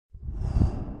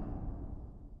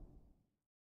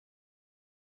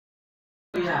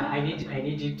Yeah, I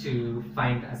need you to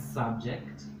find a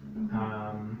subject,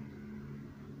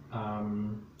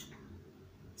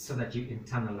 so that you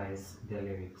internalize the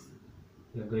lyrics.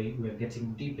 We're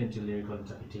getting deep into lyrical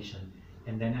interpretation,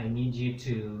 and then I need you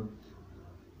to,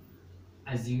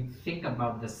 as you think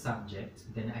about the subject,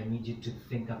 then I need you to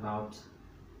think about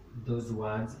those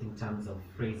words in terms of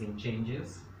phrasing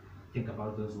changes. Think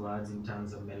about those words in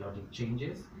terms of melodic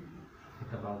changes.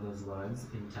 Think about those words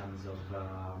in terms of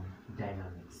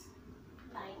dynamics.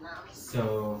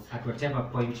 So at whatever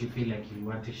point you feel like you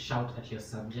want to shout at your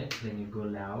subject, then you go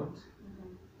loud.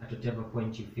 At whatever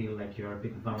point you feel like you're a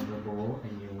bit vulnerable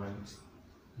and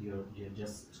you're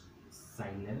just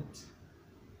silent,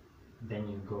 then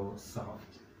you go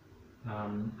soft.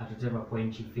 At whatever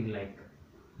point you feel like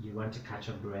you want to catch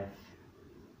a breath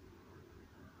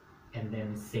and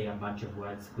then say a bunch of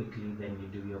words quickly, then you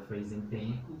do your phrasing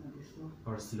thing,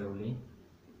 or slowly.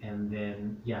 And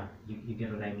then, yeah, you get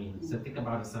what I mean. So think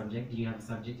about a subject. Do you have a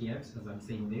subject yet, as I'm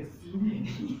saying this?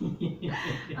 Yeah,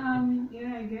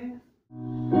 I guess.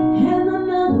 And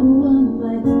another one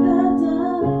bites the